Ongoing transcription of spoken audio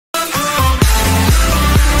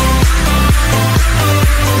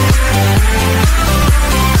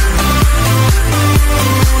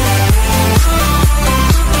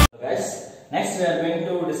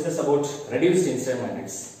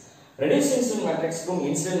reduced incident matrix க்கும்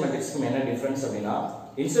incident matrix க்கும் என்ன டிஃபரன்ஸ் அப்படினா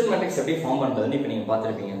incident matrix எப்படி ஃபார்ம் பண்றதுன்னு இப்போ நீங்க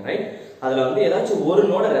பாத்துருப்பீங்க ரைட் அதுல வந்து ஏதாச்சும் ஒரு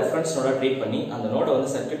நோட ரெஃபரன்ஸ் நோட ட்ரீட் பண்ணி அந்த நோட வந்து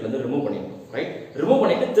சர்க்யூட்ல இருந்து ரிமூவ் பண்ணிடணும் ரைட் ரிமூவ்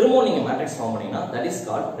பண்ணிட்டு திரும்ப நீங்க மேட்ரிக்ஸ் ஃபார்ம் பண்ணீங்கன்னா that is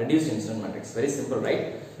called reduced incident matrix very simple right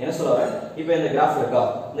என்ன சொல்ல வரேன் இப்போ இந்த கிராஃப் இருக்கா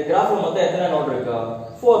இந்த கிராஃப்ல மொத்தம் எத்தனை நோட் இருக்கு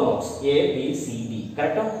 4 notes a b c d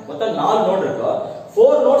கரெக்ட்டா மொத்தம் 4 நோட் இருக்கு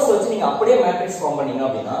 4 nodes வச்சு நீங்க அப்படியே மேட்ரிக்ஸ் ஃபார்ம் பண்ணீங்க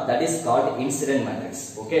அப்படினா that is called incident matrix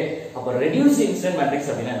okay அப்ப reduced incident matrix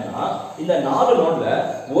அப்படினா என்னன்னா இந்த 4 நோட்ல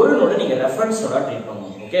ஒரு நோட நீங்க ரெஃபரன்ஸ் நோடா ட்ரீட் பண்ணணும்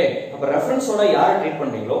ஓகே அப்ப ரெஃபரன்ஸ் நோட யாரை ட்ரீட்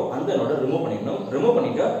பண்றீங்களோ அந்த நோட ரிமூவ் பண்ணிடணும் ரிமூவ்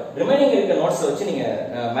பண்ணிட்டு ரிமைனிங் இருக்க நோட்ஸ் வச்சு நீங்க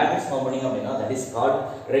மேட்ரிக்ஸ் ஃபார்ம் பண்ணீங்க அப்படினா that is called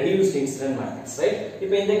reduced incident matrix right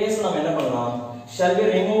இப்போ இந்த கேஸ்ல நாம என்ன பண்ணலாம் shall we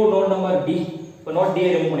remove node number d இப்போ நோட் d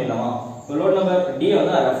ரிமூவ் பண்ணிடலாமா இப்போ நோட் நம்பர் d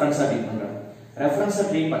வந்து ரெஃபரன்ஸா ட்ரீட் பண்றேன் ரெஃபரன்ஸா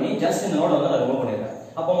ட்ரீட் பண்ணி ஜஸ்ட் இந்த நோட வந்து ரிமூவ் பண்ணிடுறேன்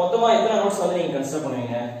அப்ப மொத்தமா எத்தனை நோட்ஸ் வந்து நீங்க கன்சிடர்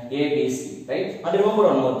பண்ணுவீங்க a b c right and remember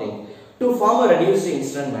one more thing to form a reduced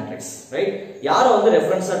incident matrix right யாரை வந்து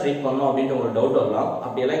ரெஃபரன்ஸா ட்ரீட் பண்ணனும் அப்படின்ற ஒரு டவுட் வரலாம்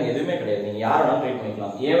அப்படி எல்லாம் எதுவுமே கிடையாது நீங்க யாரை வேணாலும் ட்ரீட்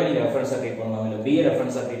பண்ணிக்கலாம் a வை நீங்க ரெஃபரன்ஸா ட்ரீட் பண்ணலாம் இல்ல b யை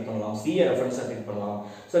ரெஃபரன்ஸா ட்ரீட் பண்ணலாம் c யை ரெஃபரன்ஸா ட்ரீட் பண்ணலாம்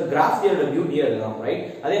சோ கிராஃப் தியரியோட பியூட்டியா இதுதான் ரைட்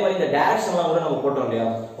அதே மாதிரி இந்த டைரக்ஷன்லாம் கூட நம்ம போட்டோம் இல்லையா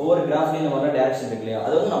ஒவ்வொரு கிராஃப்லயும் இந்த மாதிரி டைரக்ஷன் இருக்கு இல்லையா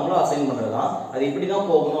அது வந்து நம்மளா அசைன் பண்றதுதான் அது இப்படி தான்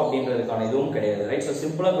போகணும் அப்படின்றதுக்கான இதுவும் கிடையாது ரைட் சோ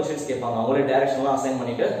சிம்பிளா क्वेश्चंस கேட்பாங்க அவங்களே டைரக்ஷன்லாம் அசைன்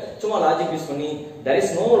பண்ணிட்டு சும்மா லாஜிக் யூஸ் பண்ணி there is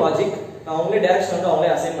no logic அவங்களே டைரக்ஷன் வந்து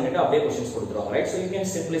அவங்களே அசைன் பண்ணிட்டு அப்படியே क्वेश्चंस கொடுத்துருவாங்க right so you can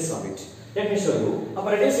simply solve it let me show you அப்ப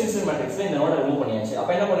reduced incident matrixல இந்த நோட ரிமூவ் பண்ணியாச்சு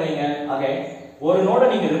அப்ப என்ன பண்ணுவீங்க again ஒரு நோட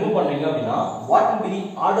நீங்க ரிமூவ் பண்றீங்க அப்படினா what will be the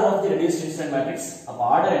order of the reduced incident matrix அப்ப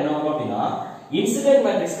ஆர்டர் என்ன வரும் அப்படினா incident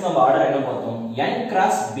matrixக்கு நம்ம ஆர்டர் என்ன பார்த்தோம் n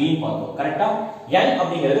cross b பார்த்தோம் கரெக்ட்டா n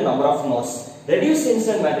அப்படிங்கிறது number of nodes reduced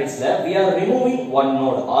incident matrixல we are removing one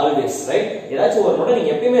node always right ஏதாச்சும் ஒரு நோட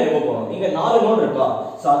நீங்க எப்பவுமே ரிமூவ் பண்ணனும் இங்க 4 நோட் இருக்கா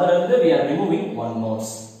சோ அதல இருந்து we are removing one nodes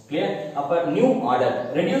clear அப்ப new order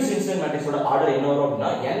reduced incident matrix ஓட ஆர்டர் என்ன வரும் அப்படினா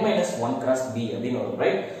n - 1 cross b அப்படினு வரும்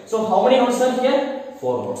right so how many nodes are here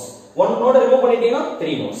 4 nodes one node remove பண்ணிட்டீங்கன்னா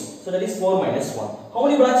 3 nodes so that is 4 - 1 how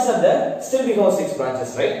many branches are there still we have 6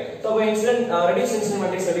 branches right so by incident reduced incident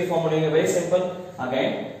matrix எப்படி form பண்ணுவீங்க very simple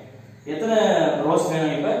again எத்தனை rows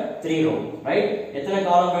வேணும் இப்ப 3 row right எத்தனை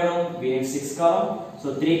காலம் வேணும் we need 6 column so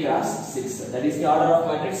 3 cross 6 that is the order of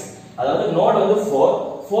matrix அதாவது node வந்து 4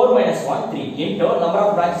 4 minus 1 3 into number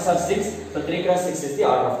of branches are 6 so 3 cross 6 is the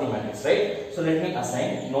order of the matrix right so let me assign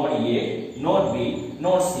node a node b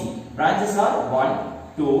node c branches are 1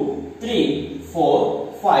 2 3 4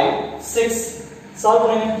 5 6 solve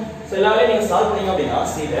பண்ணுங்க so எல்லாமே நீங்க solve பண்ணீங்க அப்படினா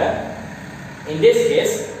see there in this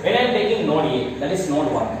case when I am taking node a that is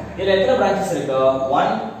node 1 இதுல எத்தனை branches இருக்கு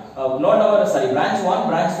 1 node number sorry branch 1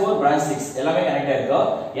 branch 4 branch 6 எல்லாமே connect ஆயிருக்கு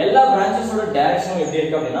எல்லா branches ஓட டைரக்ஷன் எப்படி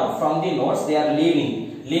இருக்கு அப்படினா from the nodes they are leaving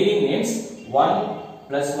means 1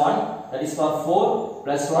 plus 1 that is for 4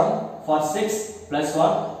 plus 1 for 6 plus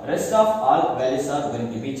 1 rest of all values are going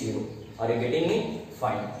to be 0 are you getting me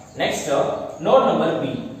fine next node number b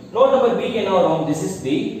என்ன வரும் this is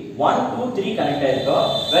b 1 2 3 connect ஆயிருக்கு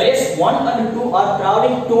whereas 1 and 2 are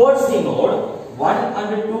traveling towards the node 1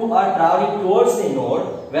 and 2 are traveling towards the node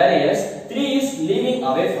whereas 3 is leaving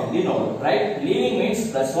away from the node right leaving means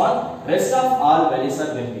plus 1 rest of all values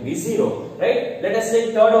are going to be 0 right let us take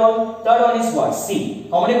third one is what c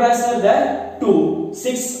how many branches are there 2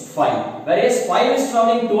 6 5 whereas 5 is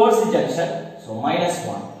traveling towards the junction so minus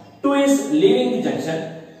 1 2 is leaving the junction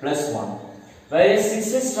plus 1 whereas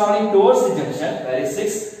 6 is traveling towards the junction whereas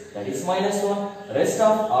 6 that is minus 1 rest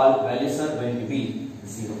of all values are going to be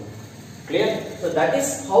 0 clear so that is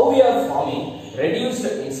how we are forming reduced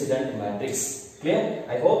incident matrix clear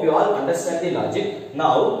I hope you all understand the logic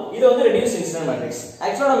now இது வந்து reduced incident matrix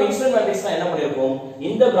actually நம்ம incident matrix னா என்ன பண்ணிருப்போம்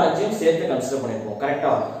இந்த branchையும் சேர்த்து consider பண்ணிருப்போம்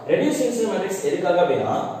கரெக்ட்டா reduced incident matrix எதுக்காக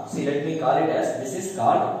அப்படினா see let me call it as this is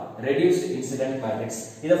called reduced incident matrix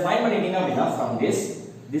இத ஃபைண்ட் பண்ணிட்டீங்க அப்படினா from this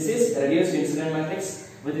is reduced incident matrix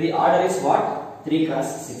with the order is what 3 cross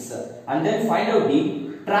 6 and then find out the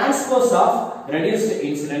transpose of reduced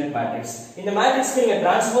incident matrix இந்த matrix நீங்க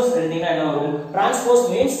transpose எழுதினா என்ன வரும் transpose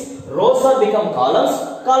means rows are become columns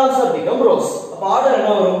are become rows அப்ப order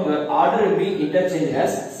என்ன வரும் your order will be interchanged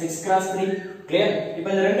as 6 cross 3 clear இப்போ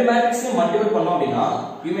இந்த ரெண்டு மேட்ரிக்ஸையும் மல்டிபிள் பண்ணோம் அப்படினா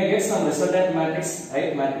you may get some resultant matrix right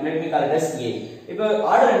let me call it as a இப்போ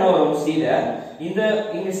order என்ன வரும் see there இங்க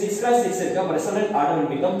 6 cross 6 இருக்கு அப்ப resultant order will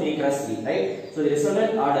become 3 cross 3 right so the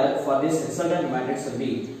resultant order for this resultant matrix will be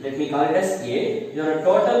let me call it as a your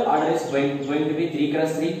total order is going to be 3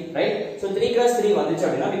 cross 3 right so 3 cross 3 வந்துச்சு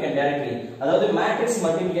அப்படினா we can directly அதாவது matrix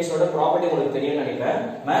multiplication ஓட property உங்களுக்கு தெரியும்னு நினைக்கிறேன்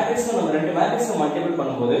matrix நம்ம ரெண்டு matrix multiple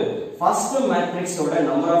பண்ணும்போது ஃபர்ஸ்ட் மேட்ரிக்ஸ் ஓட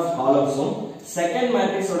number of காலம்ஸும் second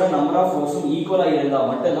மேட்ரிக்ஸோட number of ரோஸும் ஈக்குவலா இருந்தா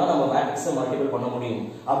மட்டும் தான் நம்ம மேட்ரிக்ஸை மல்டிபிள் பண்ண முடியும்.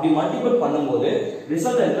 அப்படி மல்டிபிள் பண்ணும்போது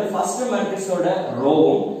ரிசல்டன்ட்ல ஃபர்ஸ்ட் மேட்ரிக்ஸோட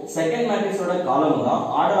ரோவும் செகண்ட் மேட்ரிக்ஸோட காலமும் தான்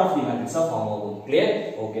ஆர்டர் ஆஃப் தி மேட்ரிக்ஸா ஃபார்ம் ஆகும். கிளியர்?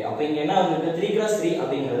 ஓகே. அப்ப இங்க என்ன வந்து 3x3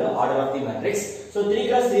 அப்படிங்கிறது order of the matrix. So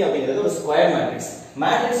 3x3 அப்படிங்கிறது ஒரு ஸ்கொயர் மேட்ரிக்ஸ்.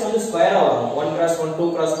 மேட்ரிக்ஸ் வந்து ஸ்கொயரா வரும். 1x1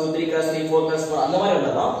 2x2 3x3 4x4 அந்த மாதிரி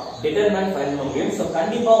வந்தா தான் டிட்டர்மினன்ட் ஃபைண்ட் பண்ண முடியும். சோ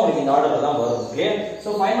கண்டிப்பா உங்களுக்கு இந்த ஆர்டர்ல தான் வரும். கிளியர்? சோ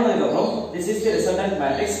ஃபைண்ட் பண்ணதுக்கு அப்புறம் this is the resultant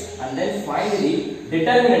matrix and then find the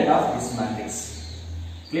determinant of this matrix.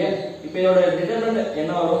 Clear? இப்போ இதோட டிட்டர்மினன்ட்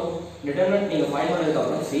என்ன வரும்? டிட்டர்மினன்ட் நீங்க ஃபைண்ட் பண்ணதுக்கு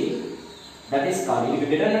அப்புறம் see that is called, if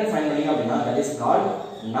determinant find பண்ணீங்க அப்படினா that is called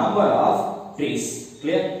number of trees.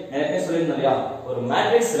 Clear? நான் சொல்லிருந்தேன் இல்லையா, ஒரு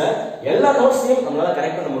மேட்ரிக்ஸ்ல எல்லா நோட்ஸையும் நம்மளால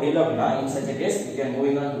கனெக்ட் பண்ண முடியல அப்படினா in such a case we can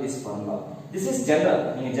moving on to this formula. This is general.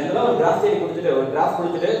 நீங்க ஜெனரலா ஒரு கிராஃப் தியரி கொடுத்துட்டு ஒரு கிராஃப்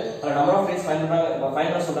கொடுத்துட்டு அந்த நம்பர் ஆஃப் ட்ரீஸ் ஃபைண்ட்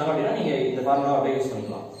பண்ண சொல்றாங்க அப்படினா நீங்க இந்த ஃபார்முலா அப்படியே யூஸ்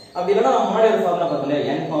பண்ணிக்கலாம். அப்படி இல்லனா நம்ம முன்னாடி ஒரு ஃபார்முலா பார்த்தோம்ல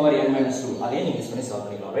n power n minus 2 அதையே நீங்க யூஸ் பண்ணி சால்வ்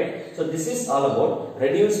பண்ணிக்கலாம். Right? So this is all about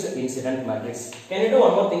reduced incident matrix. Can you do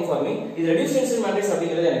one more thing for me? இது reduced incident matrix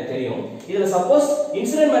அப்படிங்கிறது எனக்கு தெரியும். இதுல சப்போஸ்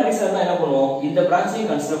இன்சிடென்ட் மேட்ரிக்ஸ் இருந்தா என்ன பண்ணுவோம்? இந்த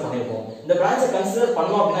பிரான்ச்சையும் கன்சிடர் பண்ணிருப்போம். இந்த பிரான்ச்சை கன்சிடர்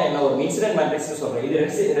பண்ணோம் அப்படினா என்ன ஒரு இன்சிடென்ட் மேட்ரிக்ஸ் சொல்றேன். இது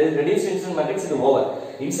reduced incident matrix, இது ஓவர்.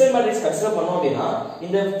 இன்சிடென்ட் மேட்ரிக்ஸ் கன்சிடர் பண்ணோம் அப்படினா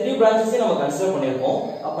இந்த 3 பிரான்ச்சஸையும் நம்ம கன்சிடர் பண்ணிருப்போம்.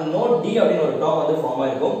 அப்ப நோட் D அப்படின ஒரு டேர்ம் வந்து ஃபார்ம்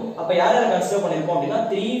ஆயிருக்கும். அப்ப யாரை கன்சிடர் பண்ணிருப்போம் அப்படினா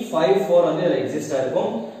 3 5 4 வந்து இதுல எக்ஸிஸ்ட்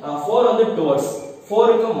ஆயிருக்கும். 4 வந்து டுவர்ட்ஸ்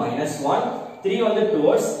 4 க்கு -1, 3 வந்து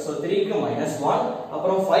டுவர்ட்ஸ் சோ 3 க்கு -1,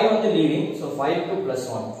 அப்புறம் 5 வந்து லீவிங் சோ 5 க்கு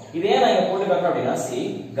 +1. இதே நான் இங்க போட்டு காட்டுறேன் அப்படினா see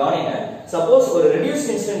கவனிங்க, சப்போஸ் ஒரு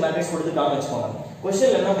ரெடியூஸ்ட் இன்சிடென்ட் மேட்ரிக்ஸ் கொடுத்துட்டாங்க வெச்சுக்கோங்க.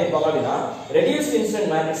 क्वेश्चन என்ன கேட்பாங்க அப்படினா ரெடியூஸ்ட்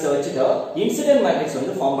இன்சிடென்ட் மேட்ரிக்ஸை வச்சுட்டு இன்சிடென்ட் மேட்ரிக்ஸ்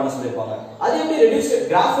வந்து ஃபார்ம் பண்ண சொல்லிருப்பாங்க. அது எப்படி ரெடியூஸ்ட்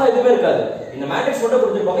கிராஃப்ல எதுவுமே இருக்காது. இந்த மேட்ரிக்ஸ் மட்டும்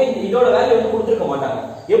கொடுத்திருப்பாங்க. இதோட வேல்யூ வந்து கொடுத்திருக்க மாட்டாங்க.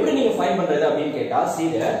 எப்படி நீங்க ஃபைண்ட் பண்றது அப்படினு கேட்டா see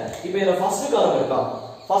இப்போ இதுல ஃபர்ஸ்ட் காலம் இருக்கா,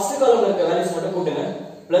 ஃபர்ஸ்ட் காலம்ல இருக்க வேல்யூஸ் மட்டும் கூட்டுங்க.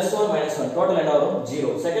 +1 -1 டோட்டல் என்ன வரும்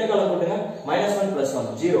 0. செகண்ட் காலம் கூட்டுங்க -1 +1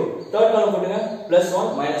 0. தேர்ட் காலம் கூட்டுங்க +1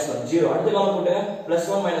 -1 0. அடுத்த காலம் கூட்டுங்க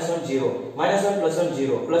 +1 -1 0. -1 +1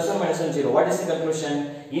 0. +1 -1 0. What is the conclusion?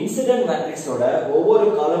 Incident matrix ஓட ஒவ்வொரு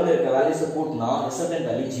காலம்ல இருக்க வேல்யூஸ் கூட்டினா ரிசல்டன்ட்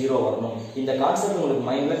வேல்யூ 0 வரணும். இந்த கான்செப்ட் உங்களுக்கு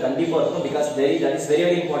மைண்ட்ல கண்டிப்பா இருக்கும். because that is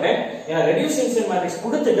very important. ஏனா ரெடியூஸ் இன்சிடென்ட் மேட்ரிக்ஸ்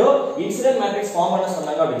கொடுத்துட்டு இன்சிடென்ட் மேட்ரிக்ஸ் ஃபார்ம் பண்ண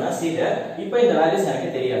சொன்னாங்க அப்படினா see இப்போ இந்த வேல்யூஸ்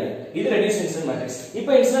எனக்கு தெரியாது. இது ரெடியூஸ் இன்சிடென்ட் மேட்ரிக்ஸ்.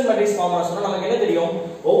 இப்போ இன்சிடென்ட் மேட்ரிக்ஸ் ஃபார்ம் பண்ண சொன்னா நமக்கு என்ன தெரியும்?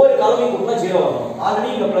 ஒவ்வொரு காலமையும் கூட்டினா 0 வரணும். ஆல்ரெடி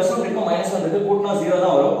இங்க +1 இருக்கு -1 இருக்கு, கூட்டினா 0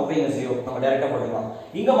 தான் வரும். அப்ப இங்க 0 நம்ம டைரக்டா போட்டுக்கலாம்.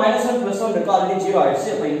 இங்க -1 +1 இருக்கு, ஆல்ரெடி 0 ஆயிடுச்சு.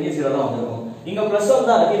 அப்ப இங்க 0 தான் வந்திருக்கும். இங்க +1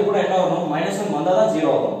 தான் இருக்கு, இது கூட என்ன வரணும்? -1 வந்தா தான் 0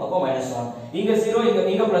 வரும். அப்ப -1. இங்க 0 இங்க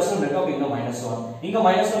 +1 இருக்கு, அப்ப இங்க -1. இங்க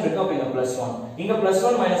 -1 இருக்கு, அப்ப இங்க +1. இங்க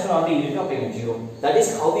 +1 -1 ஆல்ரெடி இருக்கு, அப்ப இங்க 0. That is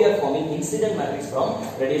how we are forming incident matrix from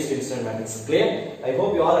reduced incident matrix. Clear? I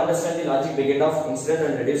hope you all understand the logic behind of incident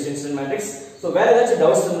and reduced incident matrix. So where ஏதாச்சும்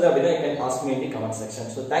doubts இருந்தா அப்படினா you can ask me in the comment section.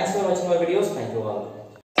 So thanks for watching my videos. Thank you all.